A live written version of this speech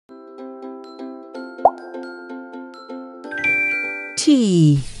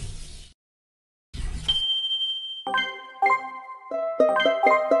T.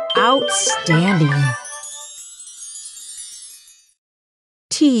 Outstanding.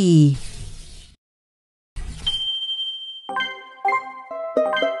 T.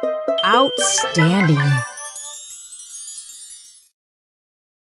 Outstanding.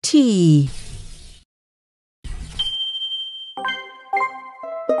 T.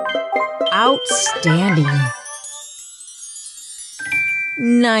 Outstanding.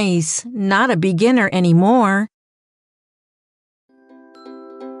 Nice, not a beginner anymore.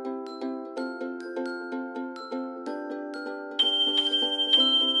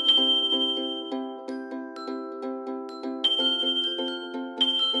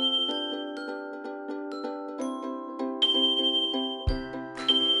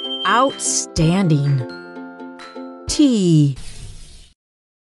 Outstanding. T.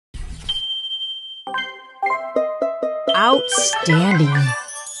 Outstanding.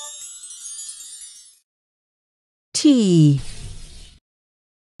 T.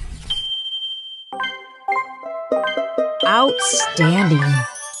 Outstanding.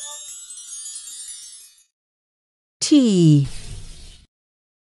 T.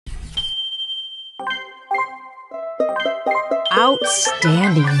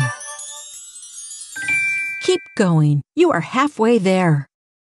 Outstanding. Keep going. You are halfway there.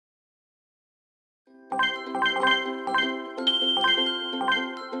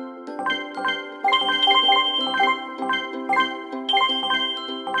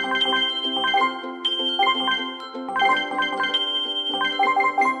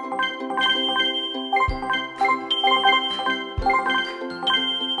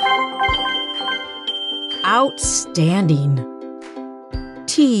 Outstanding.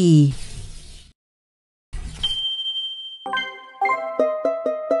 T.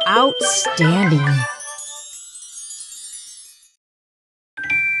 Outstanding.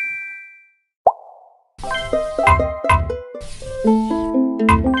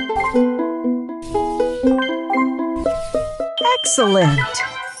 Excellent.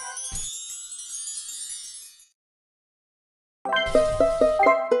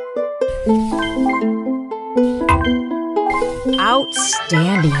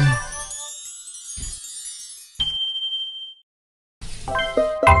 Outstanding.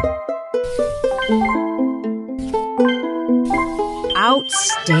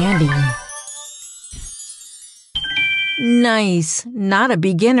 Outstanding. Nice, not a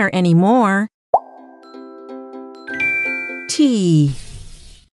beginner anymore. T.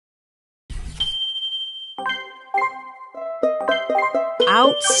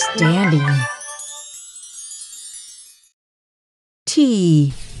 Outstanding.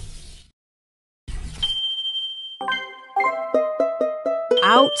 T.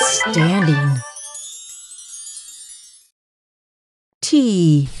 Outstanding.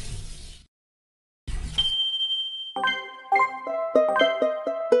 T.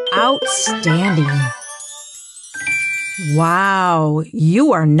 Outstanding. Wow,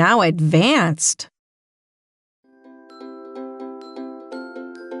 you are now advanced.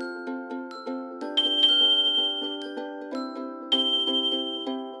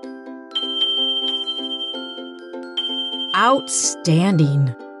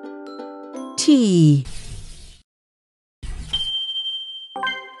 Outstanding. T.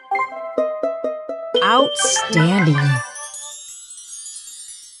 Outstanding.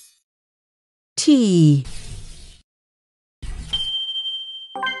 T.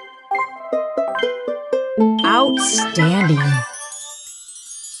 Outstanding.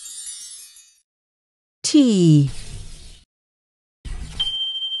 T.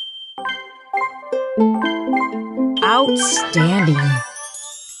 Outstanding.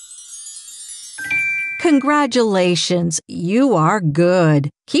 Congratulations, you are good.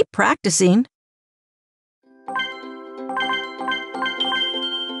 Keep practicing.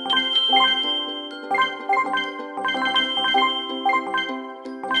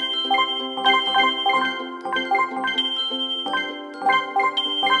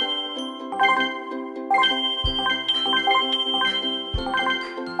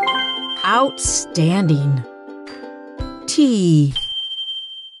 Outstanding. T.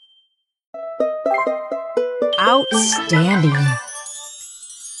 Outstanding.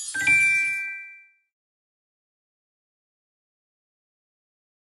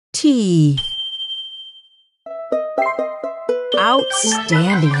 T.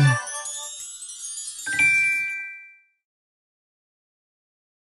 Outstanding.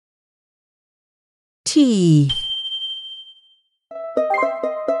 T.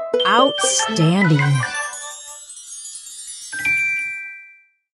 Outstanding.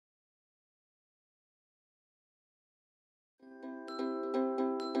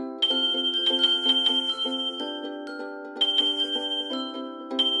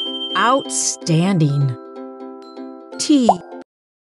 Outstanding. T.